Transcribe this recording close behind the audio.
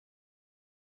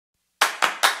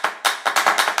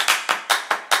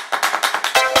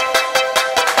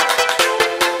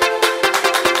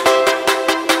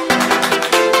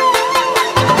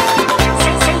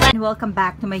welcome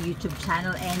back to my YouTube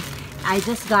channel. And I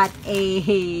just got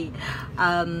a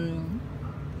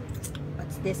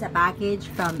what's this, a package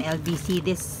from LBC.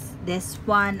 This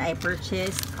one I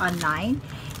purchased online.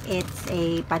 It's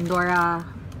a Pandora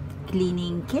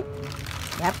Cleaning Kit.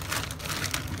 Yep.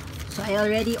 So I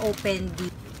already opened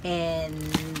the and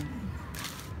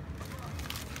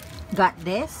got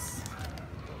this.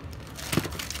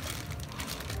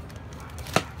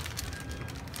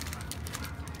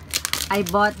 I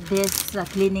bought this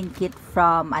cleaning kit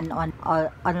from an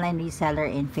online reseller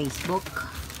in Facebook.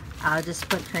 I'll just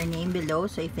put her name below,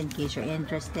 so if in case you're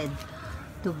interested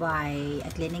to buy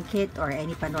a cleaning kit or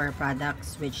any Pandora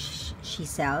products which she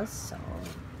sells. So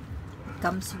it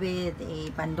comes with a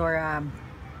Pandora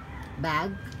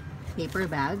bag, paper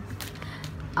bag.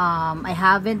 I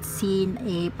haven't seen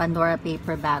a Pandora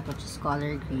paper bag which is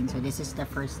color green, so this is the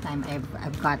first time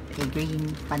I've got a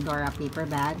green Pandora paper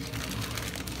bag.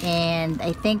 And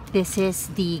I think this is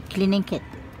the cleaning kit.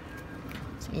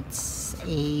 So it's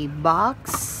a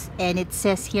box, and it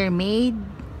says here made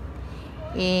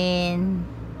in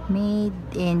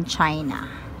China.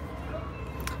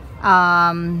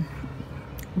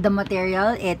 The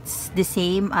material, it's the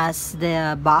same as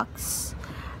the box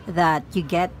that you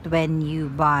get when you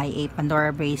buy a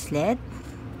Pandora bracelet.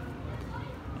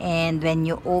 And when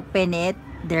you open it,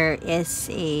 there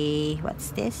is a, what's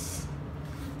this?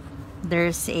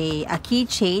 There's a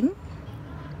keychain,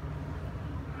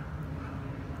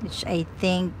 which I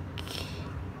think,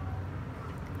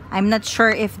 I'm not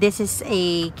sure if this is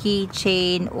a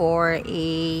keychain or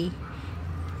a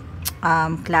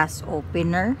clasp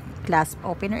opener.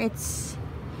 It's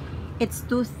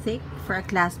too thick for a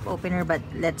clasp opener, but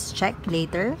let's check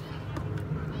later.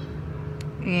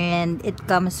 And it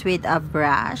comes with a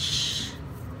brush.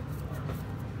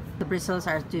 The bristles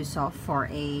are too soft for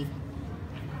a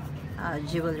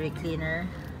jewelry cleaner.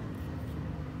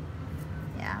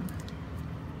 Yeah.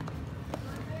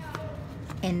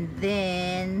 And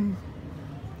then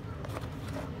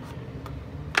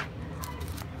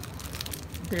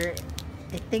there,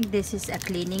 I think this is a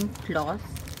cleaning cloth.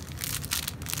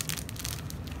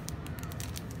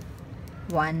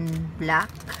 One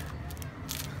black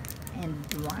and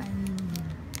one,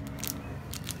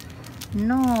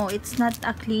 no, it's not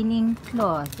a cleaning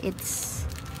cloth. It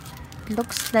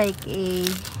looks like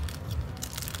it's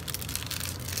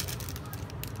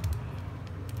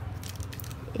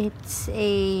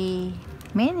a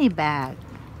mini bag,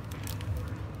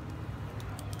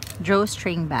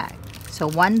 drawstring bag. So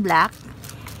one black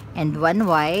and one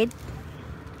white,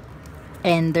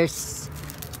 and there's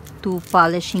two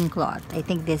polishing cloth. I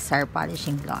think these are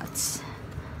polishing cloths.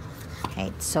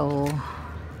 Right, so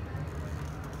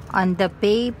on the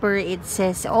paper it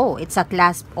says, oh, it's a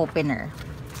clasp opener.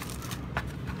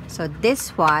 So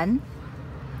this one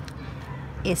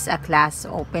is a clasp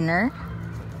opener.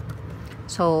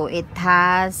 So it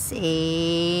has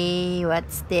a,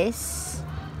 what's this?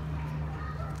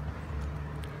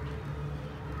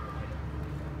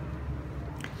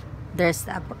 There's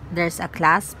a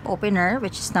clasp opener,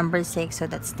 which is number 6, so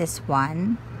that's this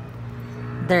one.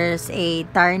 There's a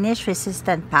tarnish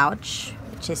resistant pouch,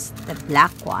 which is the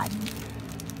black one.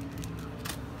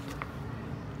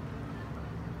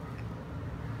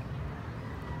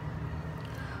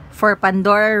 For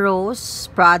Pandora Rose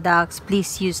products,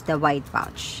 please use the white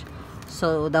pouch.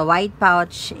 So the white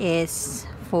pouch is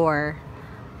for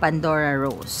Pandora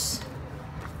Rose.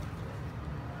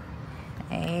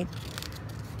 Right.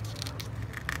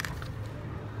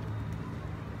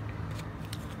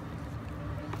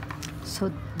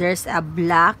 So there's a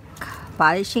black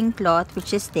polishing cloth,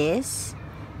 which is this.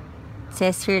 It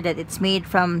says here that it's made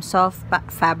from soft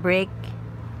fabric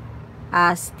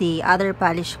as the other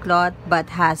polish cloth,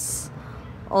 but has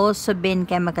also been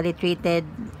chemically treated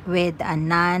with a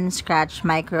non-scratch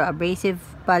micro-abrasive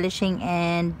polishing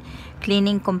and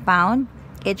cleaning compound.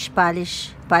 Each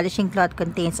polishing cloth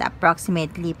contains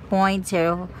approximately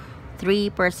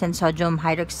 0.03% sodium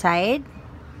hydroxide,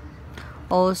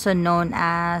 also known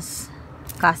as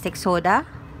caustic soda.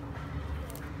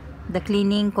 The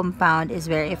cleaning compound is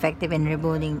very effective in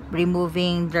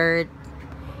removing dirt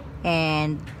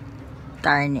and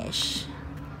tarnish.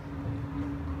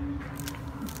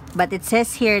 But it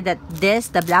says here that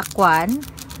the black one,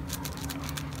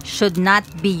 should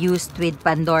not be used with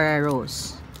Pandora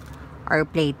Rose or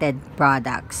plated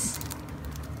products.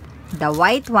 The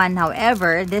white one,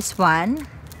 however, this one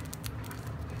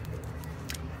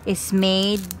is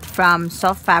made from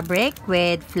soft fabric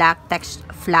with flat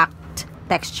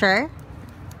texture,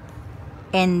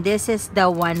 and this is the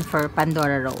one for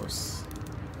Pandora Rose.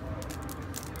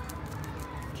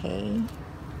 Okay.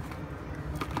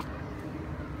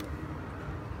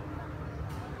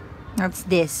 What's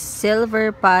this?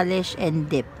 Silver polish and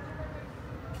dip.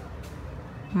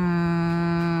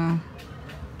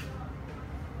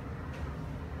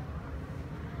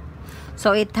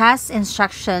 So it has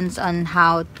instructions on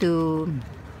how to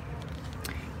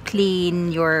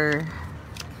clean your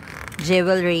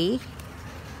jewelry.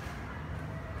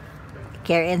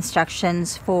 Care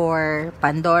instructions for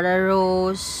Pandora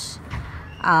rose,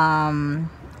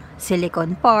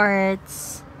 silicone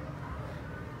parts,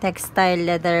 textile,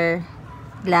 leather,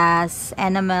 glass,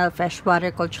 enamel, freshwater,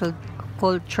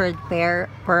 cultured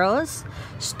pearls,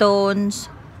 stones.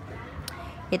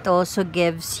 It also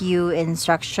gives you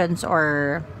instructions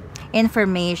or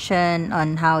information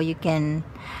on how you can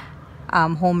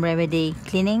home remedy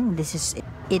cleaning.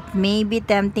 It may be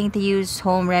tempting to use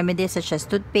home remedies such as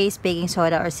toothpaste, baking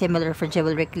soda, or similar for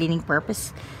jewelry cleaning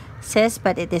purposes,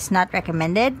 but it is not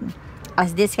recommended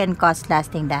as this can cause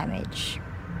lasting damage.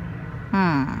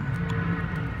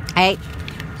 Alright,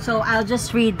 so I'll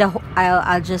just read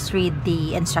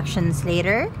the instructions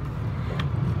later.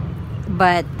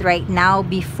 But right now,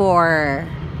 before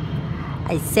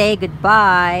I say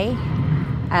goodbye,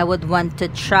 I would want to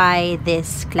try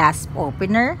this clasp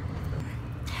opener.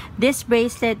 This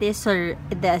bracelet this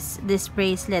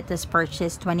bracelet was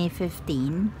purchased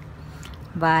 2015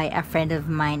 by a friend of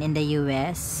mine in the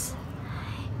US,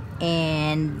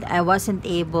 and I wasn't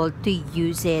able to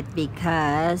use it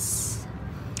because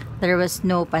there was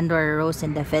no Pandora rose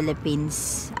in the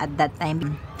Philippines at that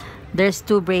time. There's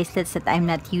two bracelets that I'm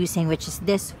not using, which is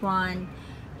this one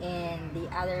and the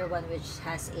other one, which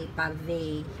has a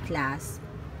pave clasp,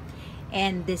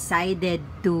 and decided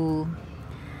to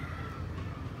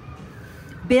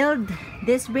build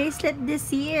this bracelet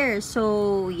this year.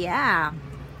 So yeah,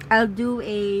 I'll do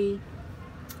a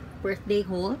birthday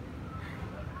haul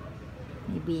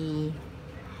maybe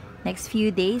next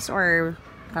few days or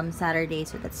come Saturday,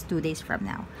 so that's 2 days from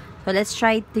now. So let's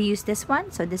try to use this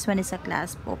one. So this one is a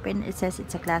clasp open. It says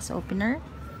it's a clasp opener.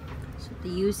 So to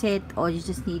use it, all you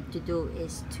just need to do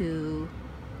is to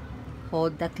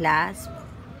hold the clasp.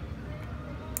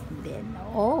 Then,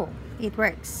 oh, it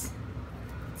works.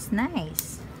 It's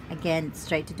nice. Again, let's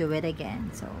try to do it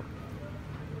again. So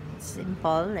it's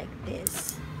simple like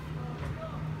this.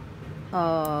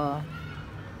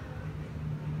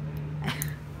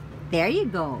 There you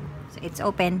go. So it's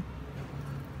open.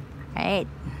 Alright.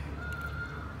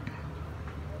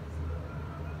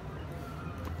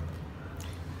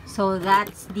 So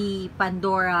that's the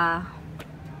Pandora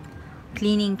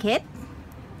Cleaning Kit.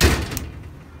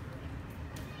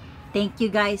 Thank you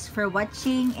guys for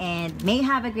watching, and may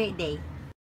have a great day.